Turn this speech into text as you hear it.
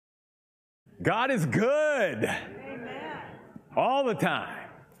God is good. Amen. All the time.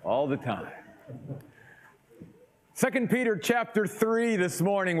 All the time. 2 Peter chapter 3 this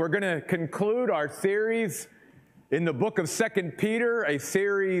morning. We're going to conclude our series in the book of 2 Peter, a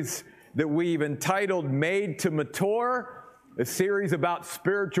series that we've entitled Made to Mature, a series about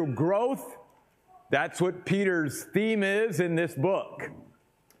spiritual growth. That's what Peter's theme is in this book.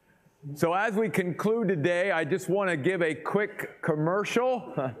 So as we conclude today, I just want to give a quick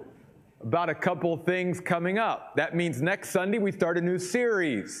commercial about a couple things coming up. That means next Sunday we start a new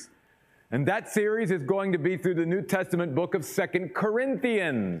series. And that series is going to be through the New Testament book of 2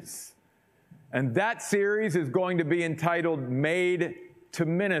 Corinthians. And that series is going to be entitled Made to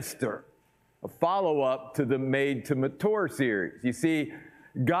Minister, a follow-up to the Made to Mature series. You see,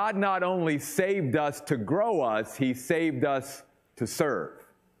 God not only saved us to grow us, He saved us to serve.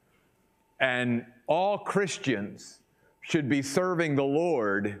 And all Christians should be serving the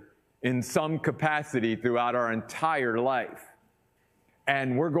Lord in some capacity throughout our entire life.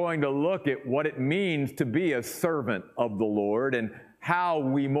 And we're going to look at what it means to be a servant of the Lord and how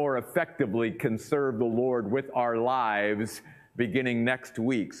we more effectively can serve the Lord with our lives beginning next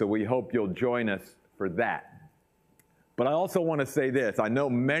week. So we hope you'll join us for that. But I also want to say this. I know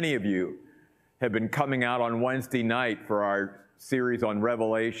many of you have been coming out on Wednesday night for our series on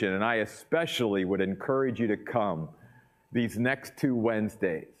Revelation, and I especially would encourage you to come these next 2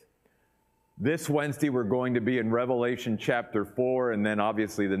 Wednesdays. This Wednesday, we're going to be in Revelation chapter 4, and then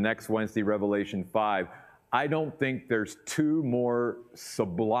obviously the next Wednesday, Revelation 5. I don't think there's 2 more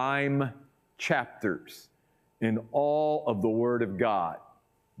sublime chapters in all of the Word of God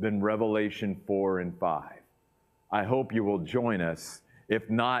than Revelation 4 and 5. I hope you will join us.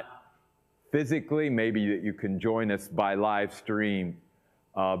 If not physically, maybe that you can join us by live stream,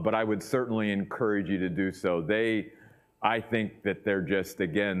 but I would certainly encourage you to do so. I think that they're just,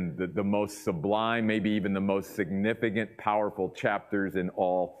 again, the most sublime, maybe even the most significant, powerful chapters in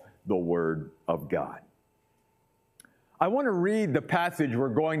all the Word of God. I want to read the passage we're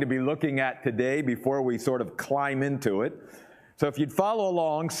going to be looking at today before we sort of climb into it. So if you'd follow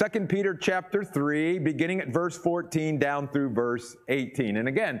along, 2 Peter chapter 3, beginning at verse 14 down through verse 18. And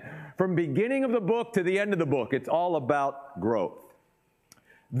again, from beginning of the book to the end of the book, it's all about growth.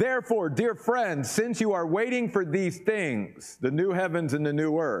 Therefore, dear friends, since you are waiting for these things, the new heavens and the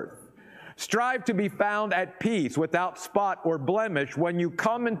new earth, strive to be found at peace without spot or blemish when you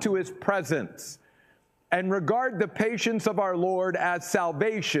come into His presence, and regard the patience of our Lord as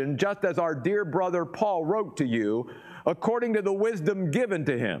salvation, just as our dear brother Paul wrote to you, according to the wisdom given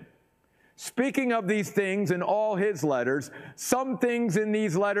to him. Speaking of these things in all his letters, some things in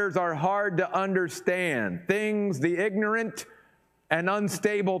these letters are hard to understand, things the ignorant and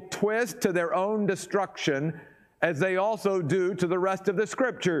unstable twist to their own destruction, as they also do to the rest of the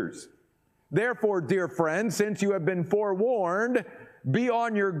Scriptures. Therefore, dear friends, since you have been forewarned, be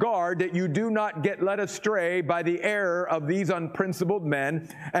on your guard that you do not get led astray by the error of these unprincipled men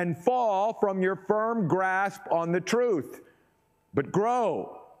and fall from your firm grasp on the truth. But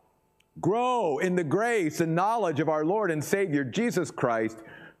grow in the grace and knowledge of our Lord and Savior Jesus Christ.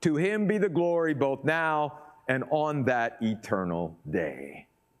 To Him be the glory both now and on that eternal day.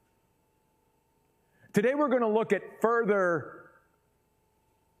 Today we're going to look at further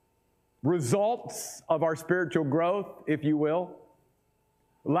results of our spiritual growth, if you will.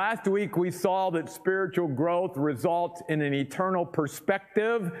 Last week we saw that spiritual growth results in an eternal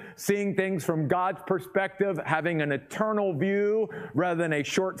perspective, seeing things from God's perspective, having an eternal view rather than a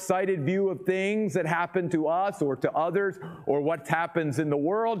short-sighted view of things that happen to us or to others or what happens in the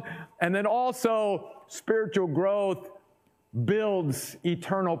world. And then also spiritual growth builds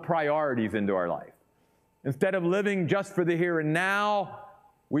eternal priorities into our life. Instead of living just for the here and now,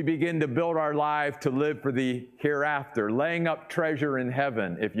 we begin to build our life to live for the hereafter, laying up treasure in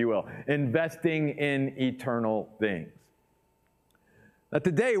heaven, if you will, investing in eternal things. Now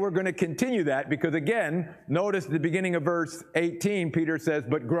today we're going to continue that because again, notice at the beginning of verse 18, Peter says,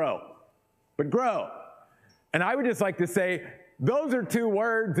 but grow. And I would just like to say, those are 2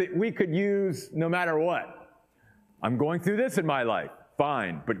 words that we could use no matter what. I'm going through this in my life.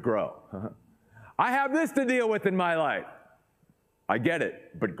 Fine, but grow. I have this to deal with in my life. I get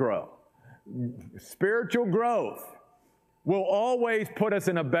it, but grow. Spiritual growth will always put us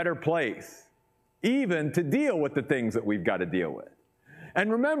in a better place, even to deal with the things that we've got to deal with. And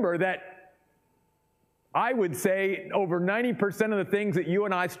remember that I would say over 90% of the things that you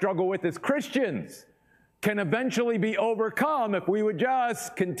and I struggle with as Christians can eventually be overcome if we would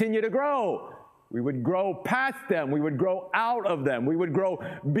just continue to grow. We would grow past them. We would grow out of them. We would grow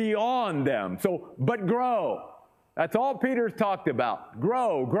beyond them. So, but grow. That's all Peter's talked about.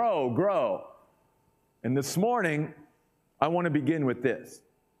 Grow, grow, grow. And this morning, I want to begin with this.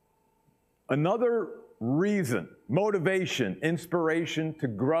 Another reason, motivation, inspiration to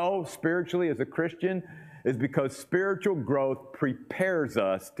grow spiritually as a Christian is because spiritual growth prepares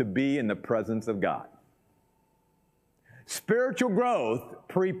us to be in the presence of God. Spiritual growth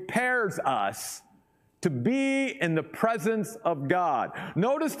prepares us to be in the presence of God.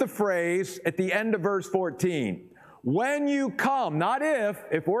 Notice the phrase at the end of verse 14. When you come, not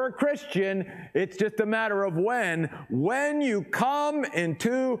if we're a Christian, it's just a matter of when you come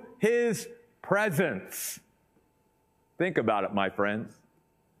into His presence. Think about it, my friends.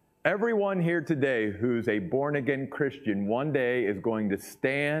 Everyone here today who's a born-again Christian one day is going to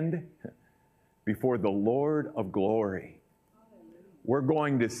stand before the Lord of glory. We're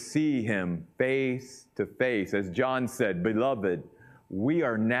going to see Him face to face. As John said, beloved, we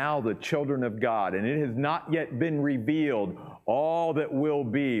are now the children of God, and it has not yet been revealed all that will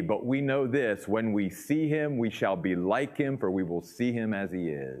be. But we know this, when we see Him, we shall be like Him, for we will see Him as He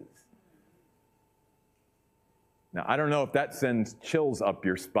is. Now, I don't know if that sends chills up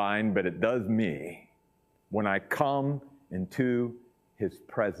your spine, but it does me when I come into His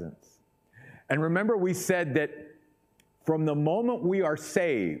presence. And remember, we said that from the moment we are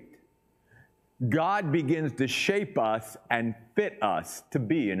saved, God begins to shape us and fit us to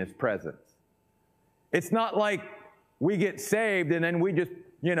be in His presence. It's not like we get saved and then we just,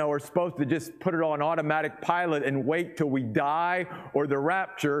 are supposed to just put it on automatic pilot and wait till we die or the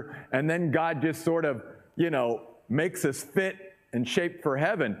rapture, and then God just sort of, makes us fit and shaped for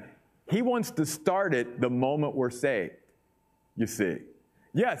heaven. He wants to start it the moment we're saved, you see.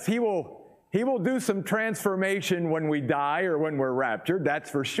 Yes, He will do some transformation when we die or when we're raptured, that's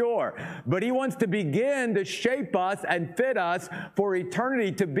for sure. But He wants to begin to shape us and fit us for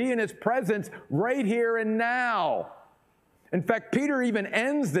eternity, to be in His presence right here and now. In fact, Peter even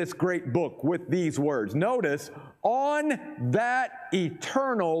ends this great book with these words. Notice, on that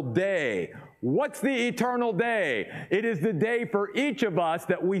eternal day. What's the eternal day? It is the day for each of us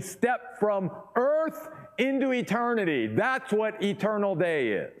that we step from earth into eternity. That's what eternal day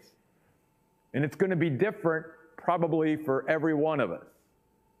is. And it's going to be different probably for every one of us.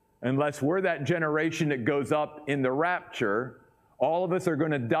 Unless we're that generation that goes up in the rapture, all of us are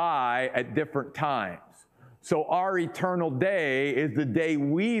going to die at different times. So our eternal day is the day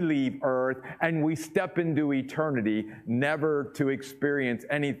we leave earth and we step into eternity, never to experience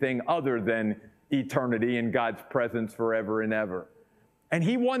anything other than eternity in God's presence forever and ever. And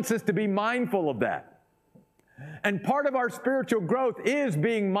He wants us to be mindful of that. And part of our spiritual growth is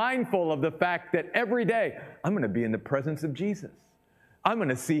being mindful of the fact that every day I'm going to be in the presence of Jesus. I'm going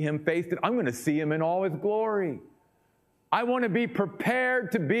to see Him face to face. I'm going to see Him in all His glory. I want to be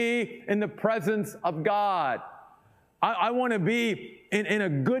prepared to be in the presence of God. I want to be in a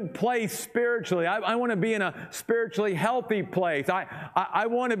good place spiritually. I want to be in a spiritually healthy place. I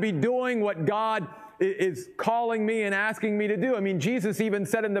want to be doing what God is calling me and asking me to do. I mean, Jesus even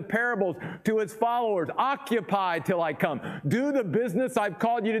said in the parables to His followers, occupy till I come. Do the business I've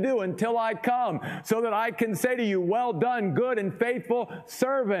called you to do until I come, so that I can say to you, well done, good and faithful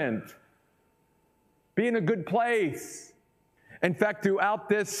servant. Be in a good place. In fact, throughout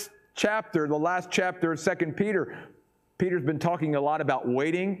this chapter, the last chapter of 2 Peter, Peter's been talking a lot about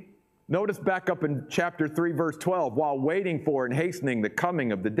waiting. Notice back up in chapter 3, verse 12, while waiting for and hastening the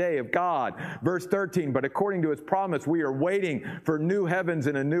coming of the day of God. Verse 13, but according to His promise, we are waiting for new heavens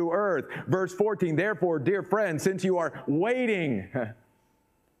and a new earth. Verse 14, therefore, dear friends, since you are waiting.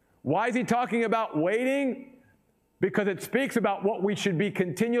 Why is he talking about waiting? Because it speaks about what we should be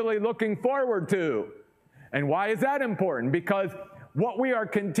continually looking forward to. And why is that important? Because what we are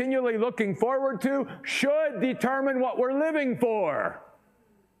continually looking forward to should determine what we're living for.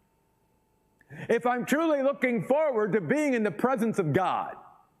 If I'm truly looking forward to being in the presence of God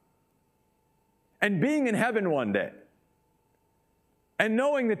and being in heaven one day, and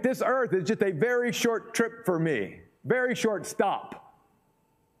knowing that this earth is just a very short trip for me, very short stop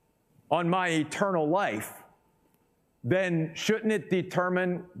on my eternal life, then shouldn't it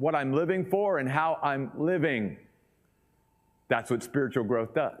determine what I'm living for and how I'm living? That's what spiritual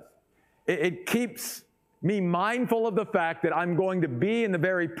growth does. It keeps me mindful of the fact that I'm going to be in the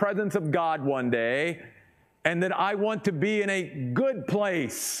very presence of God one day, and that I want to be in a good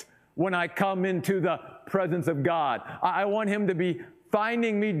place when I come into the presence of God. I want Him to be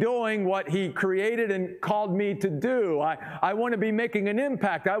finding me doing what He created and called me to do. I want to be making an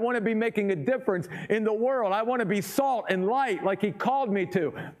impact. I want to be making a difference in the world. I want to be salt and light like He called me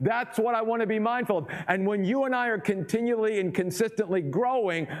to. That's what I want to be mindful of. And when you and I are continually and consistently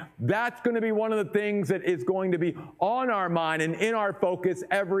growing, that's going to be one of the things that is going to be on our mind and in our focus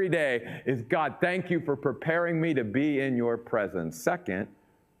every day is, God, thank you for preparing me to be in your presence. Second,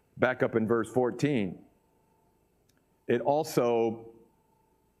 back up in verse 14, it also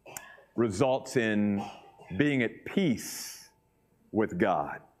results in being at peace with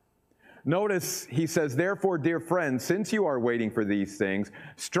God. Notice he says, therefore, dear friends, since you are waiting for these things,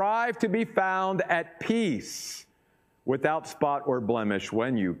 strive to be found at peace without spot or blemish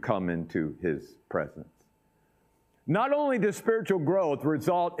when you come into His presence. Not only does spiritual growth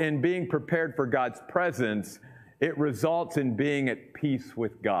result in being prepared for God's presence, it results in being at peace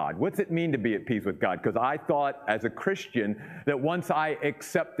with God. What's it mean to be at peace with God? Because I thought as a Christian that once I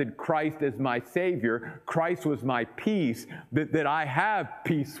accepted Christ as my Savior, Christ was my peace, that I have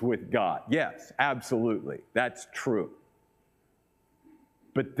peace with God. Yes, absolutely. That's true.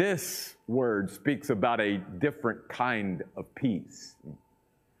 But this word speaks about a different kind of peace.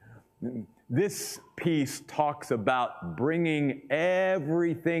 This peace talks about bringing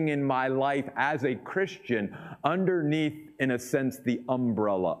everything in my life as a Christian underneath, in a sense, the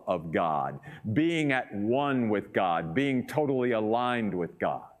umbrella of God, being at one with God, being totally aligned with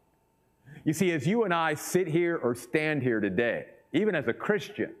God. You see, as you and I sit here or stand here today, even as a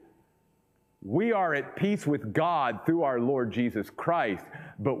Christian, we are at peace with God through our Lord Jesus Christ,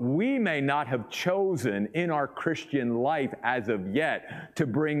 but we may not have chosen in our Christian life as of yet to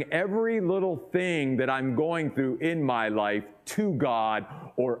bring every little thing that I'm going through in my life to God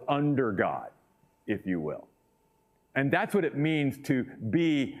or under God, if you will. And that's what it means to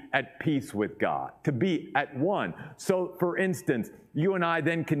be at peace with God, to be at one. So, for instance, you and I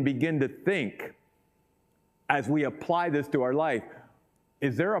then can begin to think, as we apply this to our life,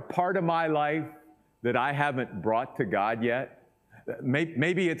 is there a part of my life that I haven't brought to God yet?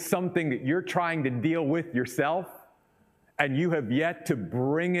 Maybe it's something that you're trying to deal with yourself, and you have yet to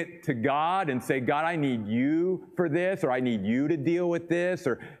bring it to God and say, God, I need you for this, or I need you to deal with this,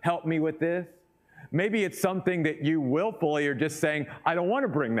 or help me with this. Maybe it's something that you willfully are just saying, I don't want to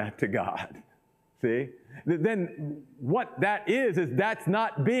bring that to God. See? Then what that is that's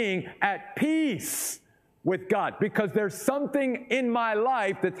not being at peace with God, because there's something in my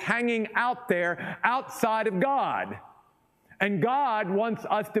life that's hanging out there outside of God. And God wants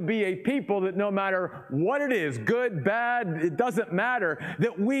us to be a people that no matter what it is, good, bad, it doesn't matter,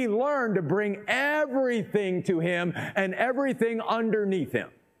 that we learn to bring everything to Him and everything underneath Him.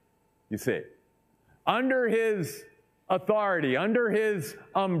 You see, under His authority, under His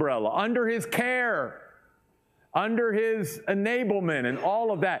umbrella, under His care, under His enablement and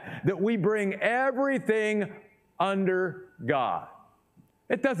all of that, that we bring everything under God.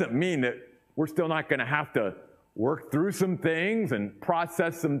 It doesn't mean that we're still not going to have to work through some things and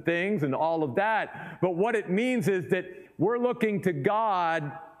process some things and all of that. But what it means is that we're looking to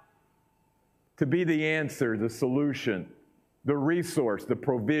God to be the answer, the solution, the resource, the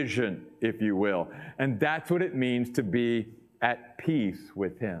provision, if you will. And that's what it means to be at peace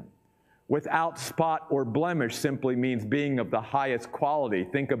with Him. Without spot or blemish simply means being of the highest quality.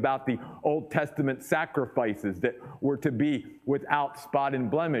 Think about the Old Testament sacrifices that were to be without spot and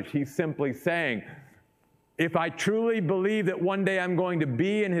blemish. He's simply saying, if I truly believe that one day I'm going to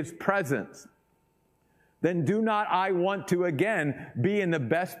be in His presence, then do not I want to again be in the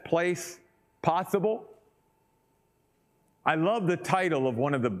best place possible? I love the title of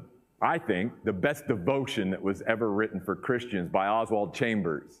one of the, I think, the best devotion that was ever written for Christians by Oswald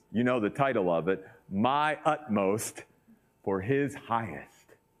Chambers. You know the title of it, My Utmost for His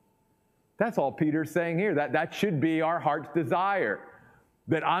Highest. That's all Peter's saying here. That should be our heart's desire,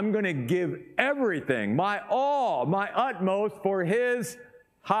 that I'm going to give everything, my all, my utmost for His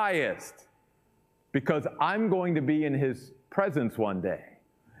highest, because I'm going to be in His presence one day.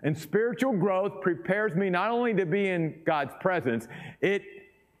 And spiritual growth prepares me not only to be in God's presence, it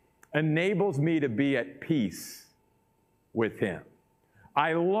enables me to be at peace with Him.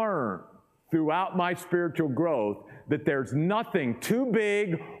 I learn throughout my spiritual growth that there's nothing too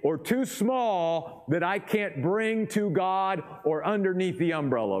big or too small that I can't bring to God or underneath the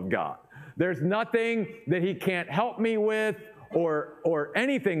umbrella of God. There's nothing that He can't help me with or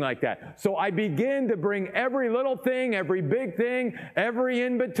anything like that. So I begin to bring every little thing, every big thing, every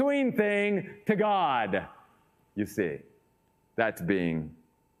in-between thing to God. You see, that's being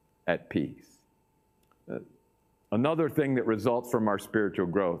at peace. Another thing that results from our spiritual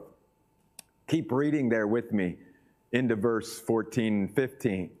growth, keep reading there with me into verse 14 and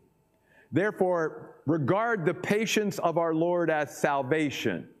 15. Therefore, regard the patience of our Lord as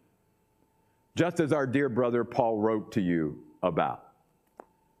salvation, just as our dear brother Paul wrote to you about.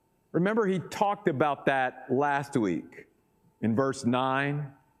 Remember, he talked about that last week in verse 9.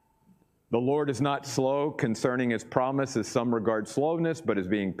 The Lord is not slow concerning his promise, as some regard slowness, but is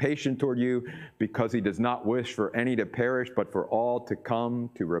being patient toward you, because he does not wish for any to perish, but for all to come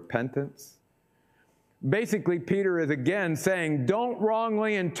to repentance. Basically, Peter is again saying, don't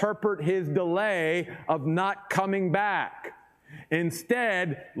wrongly interpret his delay of not coming back.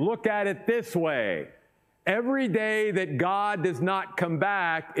 Instead, look at it this way. Every day that God does not come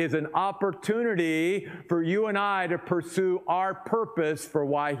back is an opportunity for you and I to pursue our purpose for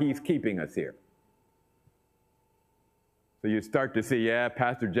why he's keeping us here. So you start to see, yeah,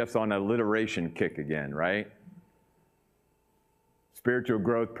 Pastor Jeff's on an alliteration kick again, right? Spiritual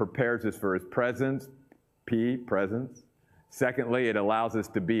growth prepares us for his presence. P, presence. Secondly, it allows us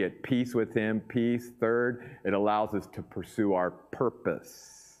to be at peace with him. Peace. Third, it allows us to pursue our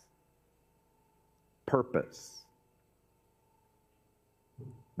purpose. Purpose.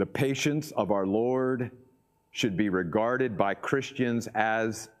 The patience of our Lord should be regarded by Christians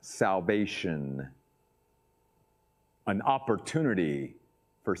as salvation, an opportunity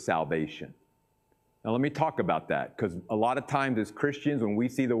for salvation. Now let me talk about that, because a lot of times as Christians, when we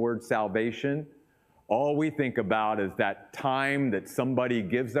see the word salvation, all we think about is that time that somebody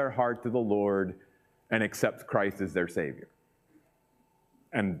gives their heart to the Lord and accepts Christ as their Savior.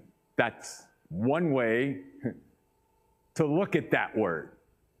 And that's one way to look at that word.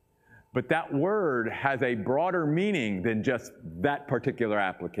 But that word has a broader meaning than just that particular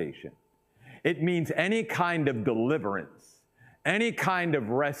application. It means any kind of deliverance, any kind of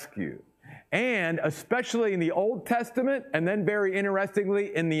rescue. And especially in the Old Testament, and then very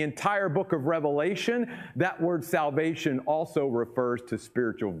interestingly, in the entire book of Revelation, that word salvation also refers to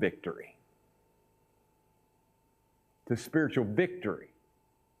spiritual victory. To spiritual victory.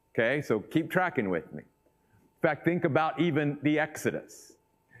 Okay, so keep tracking with me. In fact, think about even the Exodus.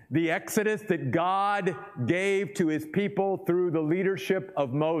 The Exodus that God gave to his people through the leadership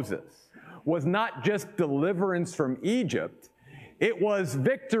of Moses was not just deliverance from Egypt. It was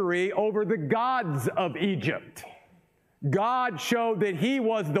victory over the gods of Egypt. God showed that he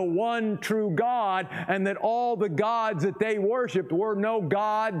was the one true God, and that all the gods that they worshiped were no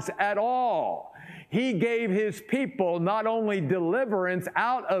gods at all. He gave his people not only deliverance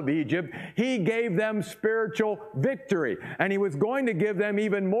out of Egypt, he gave them spiritual victory. And he was going to give them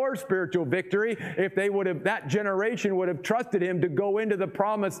even more spiritual victory if that generation would have trusted him to go into the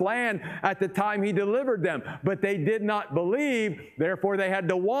promised land at the time he delivered them. But they did not believe, therefore they had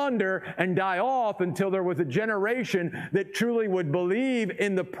to wander and die off until there was a generation that truly would believe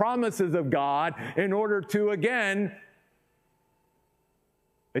in the promises of God in order to, again,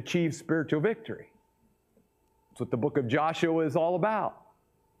 achieve spiritual victory. That's what the book of Joshua is all about,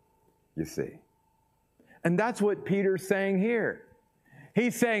 you see. And that's what Peter's saying here.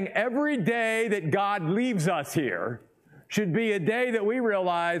 He's saying every day that God leaves us here should be a day that we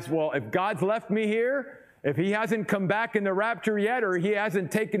realize, well, if God's left me here, if he hasn't come back in the rapture yet, or he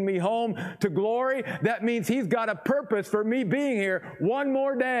hasn't taken me home to glory, that means he's got a purpose for me being here one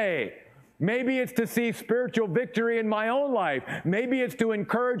more day. Maybe it's to see spiritual victory in my own life. Maybe it's to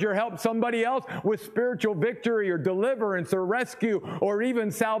encourage or help somebody else with spiritual victory or deliverance or rescue or even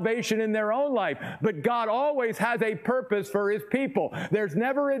salvation in their own life. But God always has a purpose for his people. There's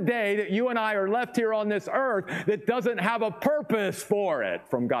never a day that you and I are left here on this earth that doesn't have a purpose for it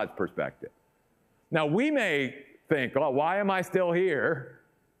from God's perspective. Now, we may think, oh, why am I still here?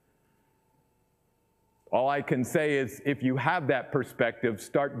 All I can say is if you have that perspective,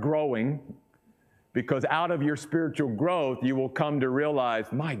 start growing, because out of your spiritual growth, you will come to realize,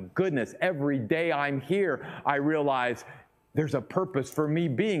 my goodness, every day I'm here, I realize there's a purpose for me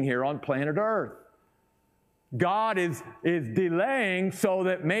being here on planet Earth. God is delaying so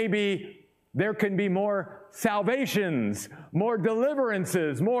that maybe there can be more salvations, more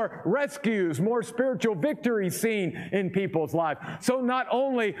deliverances, more rescues, more spiritual victory seen in people's lives. So not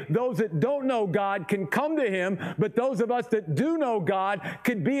only those that don't know God can come to him, but those of us that do know God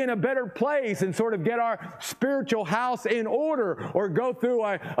could be in a better place and sort of get our spiritual house in order, or go through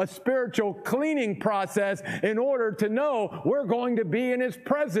a spiritual cleaning process in order to know we're going to be in his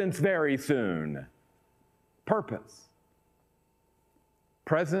presence very soon. Purpose.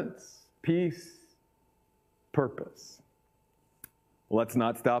 Presence. Peace, purpose. Let's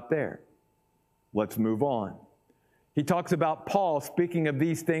not stop there. Let's move on. He talks about Paul speaking of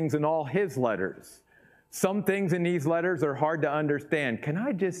these things in all his letters. Some things in these letters are hard to understand.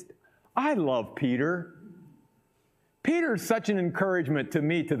 I love Peter. Peter's such an encouragement to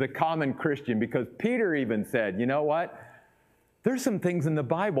me, to the common Christian, because Peter even said, you know what? There's some things in the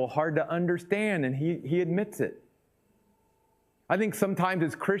Bible hard to understand, and he admits it. I think sometimes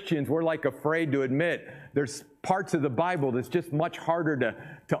as Christians, we're like afraid to admit there's parts of the Bible that's just much harder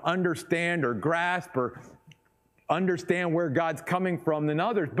to understand or grasp or understand where God's coming from than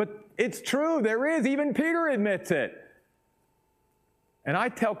others. But it's true, there is. Even Peter admits it. And I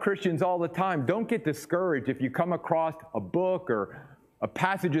tell Christians all the time, don't get discouraged if you come across a book or a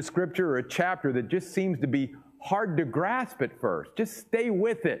passage of Scripture or a chapter that just seems to be hard to grasp at first. Just stay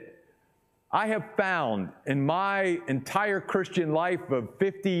with it. I have found in my entire Christian life of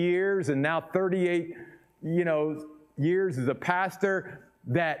 50 years and now 38, years as a pastor,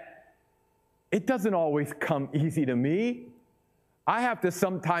 that it doesn't always come easy to me. I have to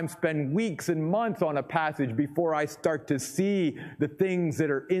sometimes spend weeks and months on a passage before I start to see the things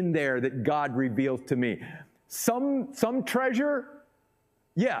that are in there that God reveals to me. Some treasure,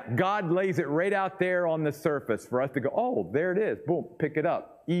 yeah, God lays it right out there on the surface for us to go, oh, there it is. Boom, pick it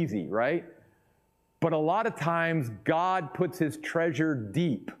up. Easy, right? But a lot of times God puts his treasure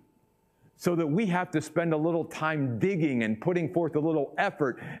deep so that we have to spend a little time digging and putting forth a little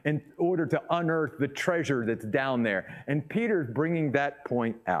effort in order to unearth the treasure that's down there. And Peter's bringing that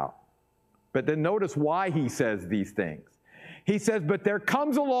point out. But then notice why he says these things. He says, but there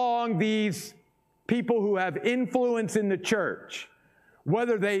comes along these people who have influence in the church,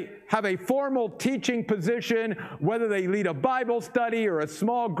 whether they have a formal teaching position, whether they lead a Bible study or a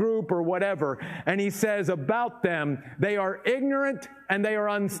small group or whatever. And he says about them, they are ignorant and they are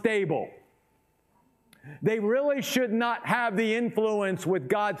unstable. They really should not have the influence with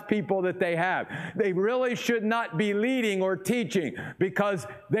God's people that they have. They really should not be leading or teaching because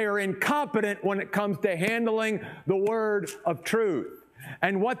they are incompetent when it comes to handling the word of truth.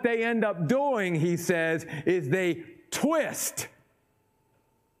 And what they end up doing, he says, is they twist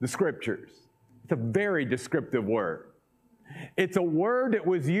the Scriptures. It's a very descriptive word. It's a word that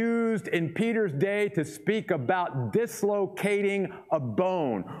was used in Peter's day to speak about dislocating a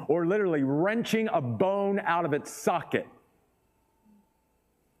bone, or literally wrenching a bone out of its socket.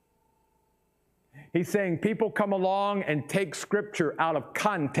 He's saying people come along and take Scripture out of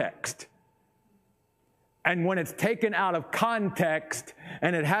context. And when it's taken out of context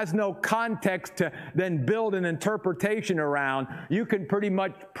and it has no context to then build an interpretation around, you can pretty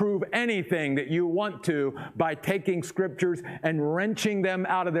much prove anything that you want to by taking Scriptures and wrenching them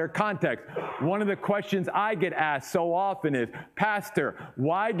out of their context. One of the questions I get asked so often is, Pastor,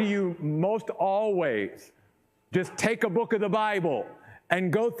 why do you most always just take a book of the Bible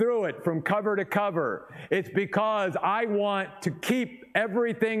and go through it from cover to cover? It's because I want to keep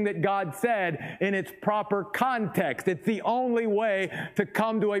everything that God said in its proper context. It's the only way to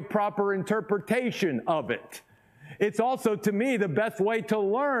come to a proper interpretation of it. It's also, to me, the best way to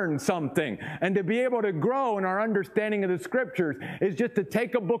learn something and to be able to grow in our understanding of the Scriptures is just to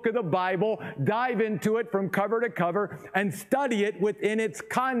take a book of the Bible, dive into it from cover to cover, and study it within its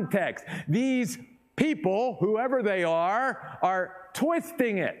context. These people, whoever they are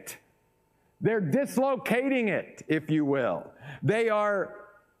twisting it. They're dislocating it, if you will. They are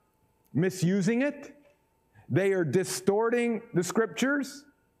misusing it. They are distorting the Scriptures.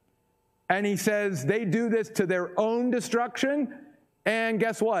 And he says they do this to their own destruction. And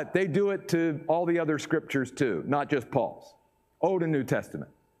guess what? They do it to all the other Scriptures too, not just Paul's, Old and New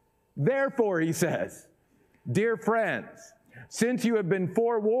Testament. Therefore, he says, dear friends, since you have been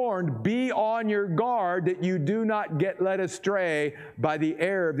forewarned, be on your guard that you do not get led astray by the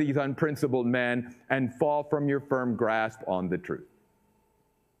error of these unprincipled men and fall from your firm grasp on the truth.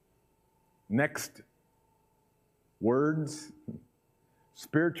 Next words.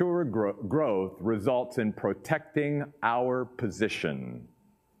 Spiritual growth results in protecting our position.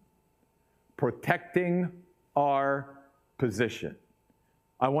 Protecting our position.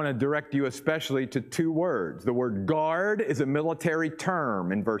 I want to direct you especially to two words. The word guard is a military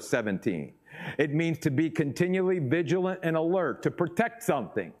term in verse 17. It means to be continually vigilant and alert, to protect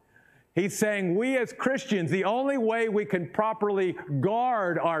something. He's saying we as Christians, the only way we can properly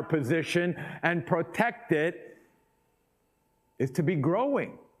guard our position and protect it is to be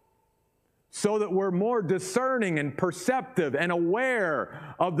growing, so that we're more discerning and perceptive and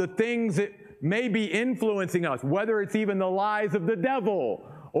aware of the things that may be influencing us, whether it's even the lies of the devil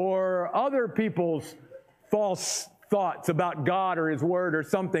or other people's false thoughts about God or His Word or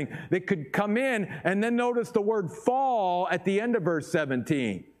something that could come in. And then notice the word fall at the end of verse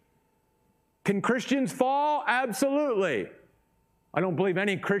 17. Can Christians fall? Absolutely. I don't believe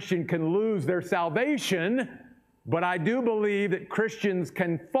any Christian can lose their salvation, but I do believe that Christians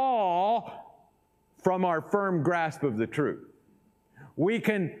can fall from our firm grasp of the truth. We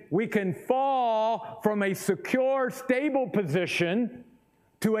can fall from a secure, stable position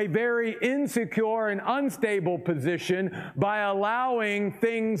to a very insecure and unstable position by allowing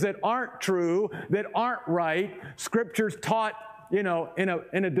things that aren't true, that aren't right, Scripture's taught, in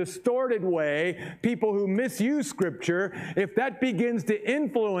a distorted way, people who misuse Scripture. If that begins to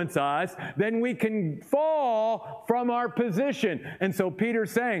influence us, then we can fall from our position. And so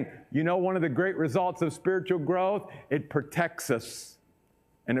Peter's saying, one of the great results of spiritual growth, it protects us,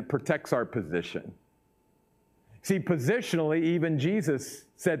 and it protects our position. See, positionally, even Jesus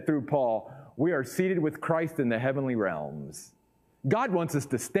said through Paul, we are seated with Christ in the heavenly realms. God wants us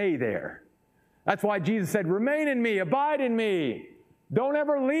to stay there. That's why Jesus said, remain in me, abide in me. Don't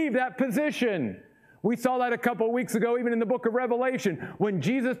ever leave that position. We saw that a couple of weeks ago, even in the book of Revelation, when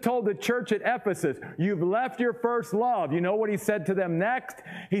Jesus told the church at Ephesus, you've left your first love. You know what he said to them next?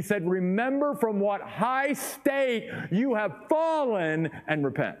 He said, remember from what high state you have fallen and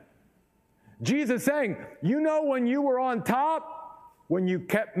repent. Jesus saying, when you were on top, when you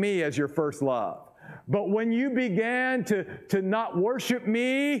kept me as your first love. But when you began to not worship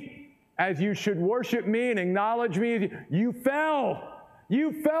me as you should worship me and acknowledge me, you fell.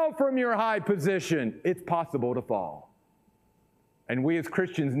 You fell from your high position. It's possible to fall. And we as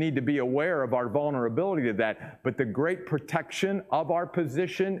Christians need to be aware of our vulnerability to that. But the great protection of our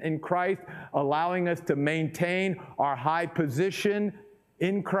position in Christ, allowing us to maintain our high position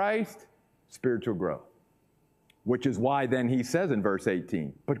in Christ, spiritual growth. Which is why then he says in verse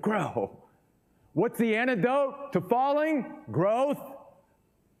 18, but grow. What's the antidote to falling? Growth.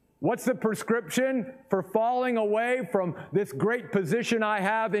 What's the prescription for falling away from this great position I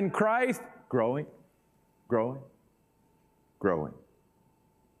have in Christ? Growing, growing, growing.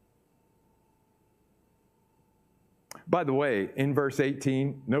 By the way, in verse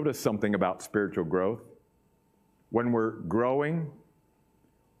 18, notice something about spiritual growth. When we're growing,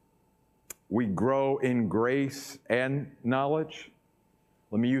 we grow in grace and knowledge.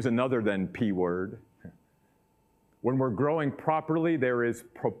 Let me use another then P word. When we're growing properly, there is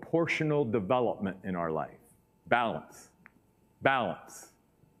proportional development in our life. Balance. Balance.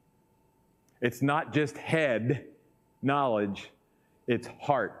 It's not just head knowledge, it's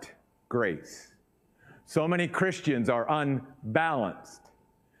heart grace. So many Christians are unbalanced.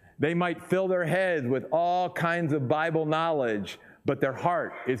 They might fill their heads with all kinds of Bible knowledge, but their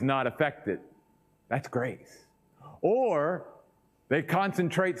heart is not affected. That's grace. Or they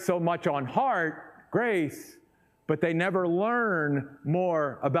concentrate so much on heart, grace, but they never learn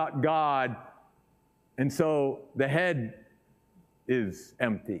more about God, and so the head is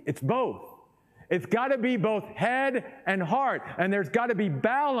empty. It's both. It's got to be both head and heart, and there's got to be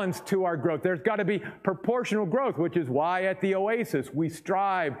balance to our growth. There's got to be proportional growth, which is why at the Oasis we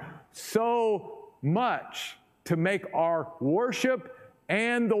strive so much to make our worship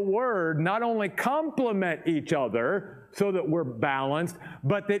and the Word not only complement each other so that we're balanced,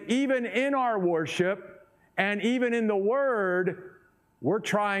 but that even in our worship and even in the Word, we're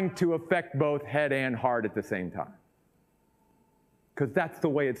trying to affect both head and heart at the same time. Because that's the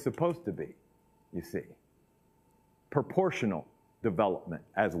way it's supposed to be, you see. Proportional development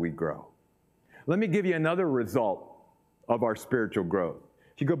as we grow. Let me give you another result of our spiritual growth.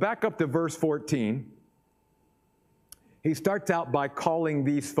 If you go back up to verse 14, he starts out by calling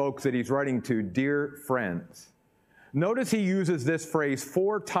these folks that he's writing to dear friends. Notice he uses this phrase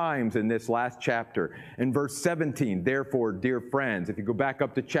 4 times in this last chapter. In verse 17, therefore, dear friends. If you go back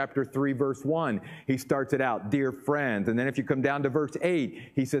up to chapter 3, verse 1, he starts it out, dear friends. And then if you come down to verse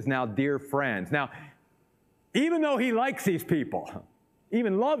 8, he says, now, dear friends. Now, even though he likes these people,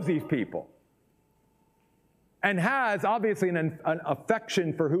 even loves these people, and has obviously an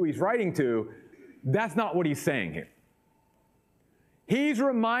affection for who he's writing to, that's not what he's saying here. He's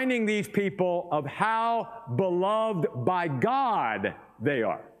reminding these people of how beloved by God they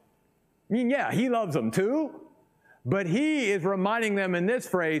are. I mean, yeah, he loves them too, but he is reminding them in this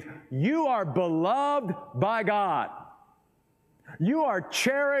phrase, you are beloved by God. You are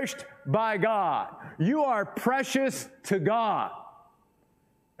cherished by God. You are precious to God.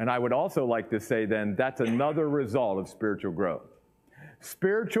 And I would also like to say then, that's another result of spiritual growth.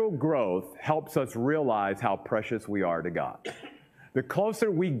 Spiritual growth helps us realize how precious we are to God. The closer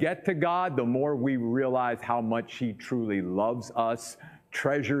we get to God, the more we realize how much He truly loves us,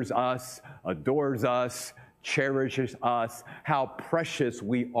 treasures us, adores us, cherishes us, how precious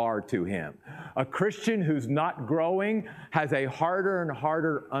we are to Him. A Christian who's not growing has a harder and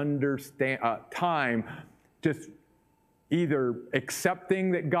harder time just either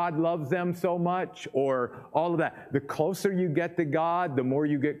accepting that God loves them so much or all of that. The closer you get to God, the more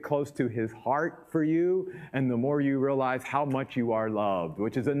you get close to His heart for you, and the more you realize how much you are loved,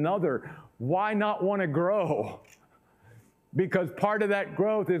 which is another, why not want to grow? Because part of that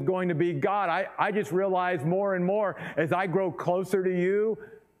growth is going to be God. I just realize more and more as I grow closer to you,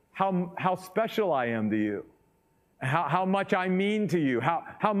 how special I am to you. How much I mean to you,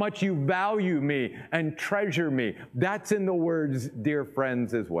 how much you value me and treasure me. That's in the words, dear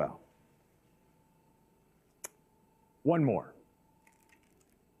friends, as well. One more.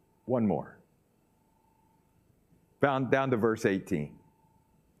 Down to verse 18.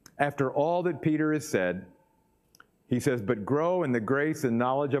 After all that Peter has said, he says, but grow in the grace and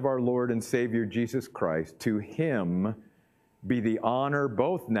knowledge of our Lord and Savior Jesus Christ. To Him be the honor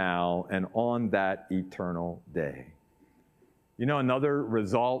both now and on that eternal day. You know, another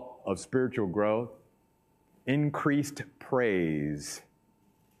result of spiritual growth, increased praise.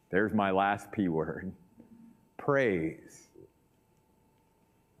 There's my last P word, praise.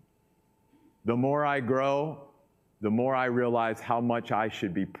 The more I grow, the more I realize how much I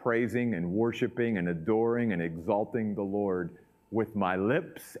should be praising and worshiping and adoring and exalting the Lord with my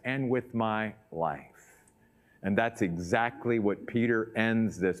lips and with my life. And that's exactly what Peter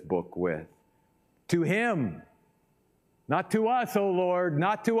ends this book with. To Him, not to us, O Lord,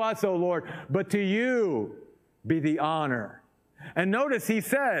 not to us, O Lord, but to you be the honor. And notice he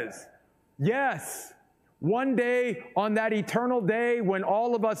says, yes, one day on that eternal day when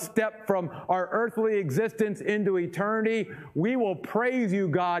all of us step from our earthly existence into eternity, we will praise you,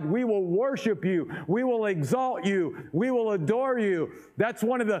 God. We will worship you. We will exalt you. We will adore you. That's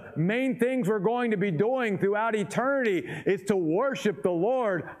one of the main things we're going to be doing throughout eternity is to worship the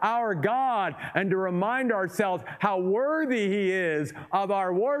Lord, our God, and to remind ourselves how worthy He is of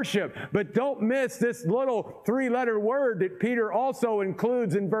our worship. But don't miss this little three-letter word that Peter also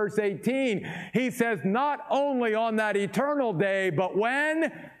includes in verse 18. He says, not only on that eternal day, but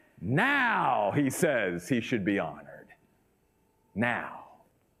when? Now, he says, He should be honored. Now.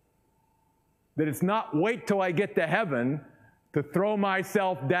 That it's not wait till I get to heaven to throw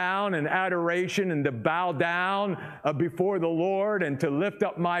myself down in adoration and to bow down before the Lord and to lift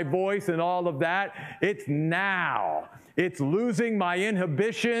up my voice and all of that. It's now. It's losing my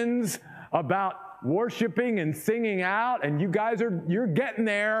inhibitions about worshiping and singing out. And you guys you're getting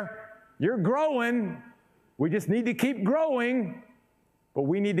there. You're growing. We just need to keep growing. But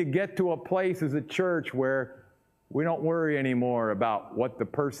we need to get to a place as a church where we don't worry anymore about what the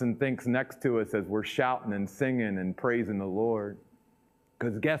person thinks next to us as we're shouting and singing and praising the Lord.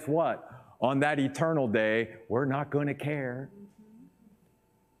 Because guess what? On that eternal day, we're not going to care.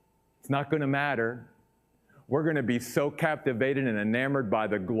 It's not going to matter. We're going to be so captivated and enamored by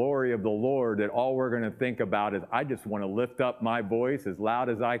the glory of the Lord that all we're going to think about is, I just want to lift up my voice as loud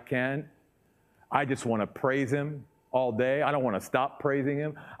as I can. I just want to praise Him all day. I don't want to stop praising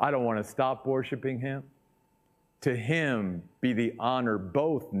Him. I don't want to stop worshiping Him. To Him be the honor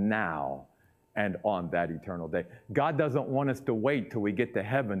both now and on that eternal day. God doesn't want us to wait till we get to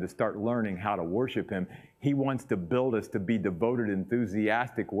heaven to start learning how to worship Him. He wants to build us to be devoted,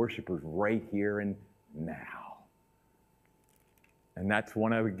 enthusiastic worshipers right here and now. And that's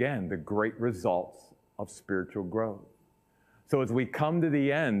one of, again, the great results of spiritual growth. So as we come to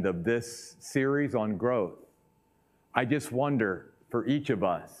the end of this series on growth, I just wonder for each of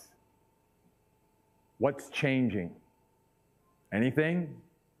us, what's changing? Anything?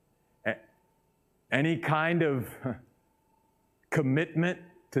 Any kind of commitment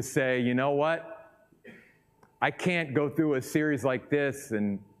to say, you know what? I can't go through a series like this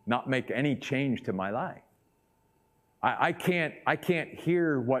and not make any change to my life. I can't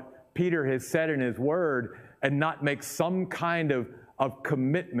hear what Peter has said in his word and not make some kind of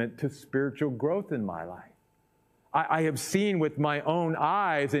commitment to spiritual growth in my life. I have seen with my own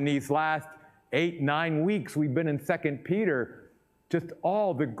eyes in these last 8-9 weeks we've been in 2 Peter, just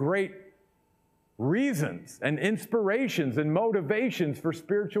all the great reasons and inspirations and motivations for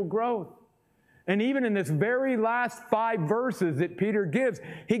spiritual growth. And even in this very last 5 verses that Peter gives,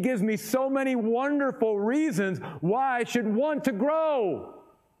 he gives me so many wonderful reasons why I should want to grow.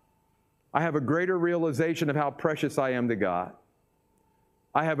 I have a greater realization of how precious I am to God.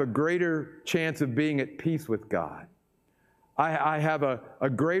 I have a greater chance of being at peace with God. I have a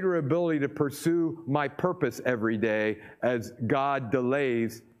greater ability to pursue my purpose every day as God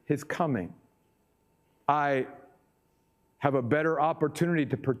delays His coming. I have a better opportunity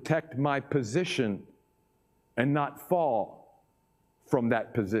to protect my position and not fall from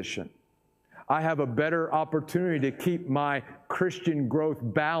that position. I have a better opportunity to keep my Christian growth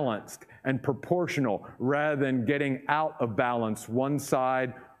balanced and proportional rather than getting out of balance one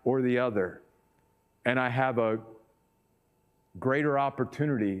side or the other. And I have a greater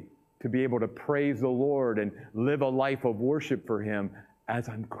opportunity to be able to praise the Lord and live a life of worship for Him as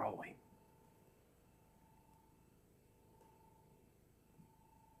I'm growing.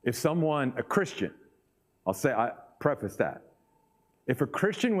 If someone, a Christian, I preface that. If a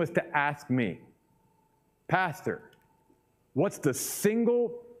Christian was to ask me, Pastor, what's the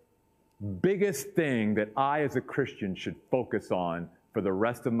single biggest thing that I as a Christian should focus on for the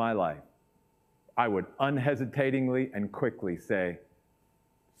rest of my life? I would unhesitatingly and quickly say,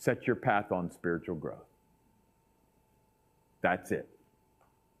 set your path on spiritual growth. That's it.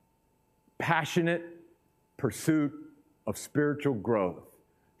 Passionate pursuit of spiritual growth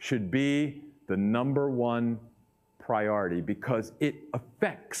should be the number one priority because it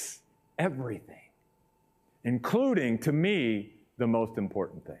affects everything, including, to me, the most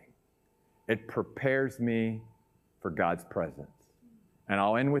important thing. It prepares me for God's presence. And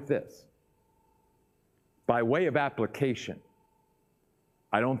I'll end with this. By way of application,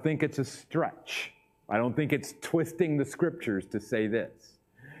 I don't think it's a stretch. I don't think it's twisting the scriptures to say this.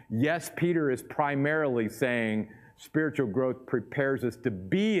 Yes, Peter is primarily saying spiritual growth prepares us to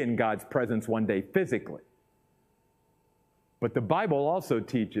be in God's presence one day physically. But the Bible also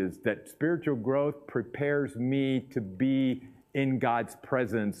teaches that spiritual growth prepares me to be in God's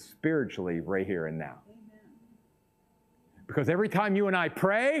presence spiritually right here and now. Amen. Because every time you and I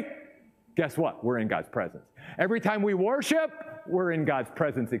pray, guess what? We're in God's presence. Every time we worship, we're in God's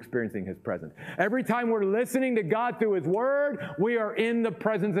presence, experiencing His presence. Every time we're listening to God through His Word, we are in the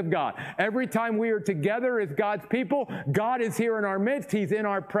presence of God. Every time we are together as God's people, God is here in our midst. He's in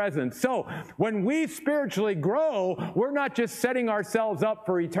our presence. So when we spiritually grow, we're not just setting ourselves up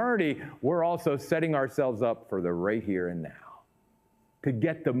for eternity, we're also setting ourselves up for the right here and now to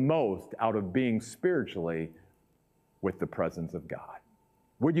get the most out of being spiritually with the presence of God.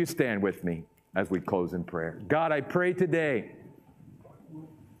 Would you stand with me as we close in prayer? God, I pray today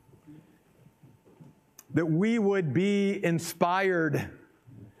that we would be inspired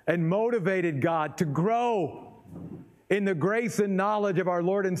and motivated, God, to grow in the grace and knowledge of our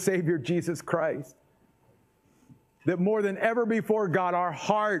Lord and Savior, Jesus Christ. That more than ever before, God, our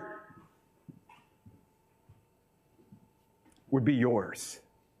heart would be yours.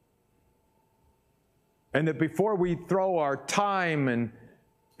 And that before we throw our time and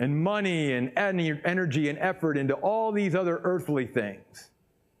money and energy and effort into all these other earthly things,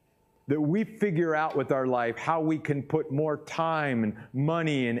 that we figure out with our life how we can put more time and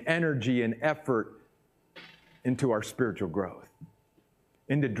money and energy and effort into our spiritual growth,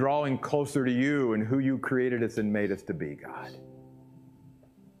 into drawing closer to you and who you created us and made us to be, God.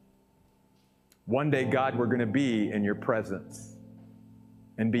 One day, God, we're going to be in your presence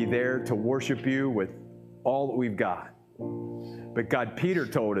and be there to worship you with all that we've got. But God, Peter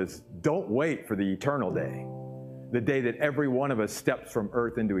told us, don't wait for the eternal day, the day that every one of us steps from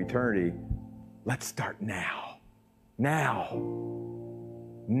earth into eternity. Let's start now. Now,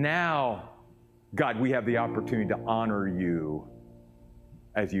 God, we have the opportunity to honor you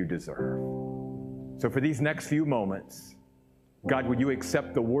as you deserve. So for these next few moments, God, would you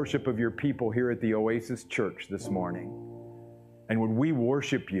accept the worship of your people here at the Oasis Church this morning? And would we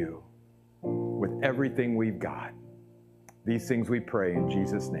worship you with everything we've got? These things we pray in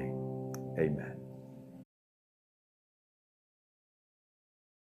Jesus' name. Amen.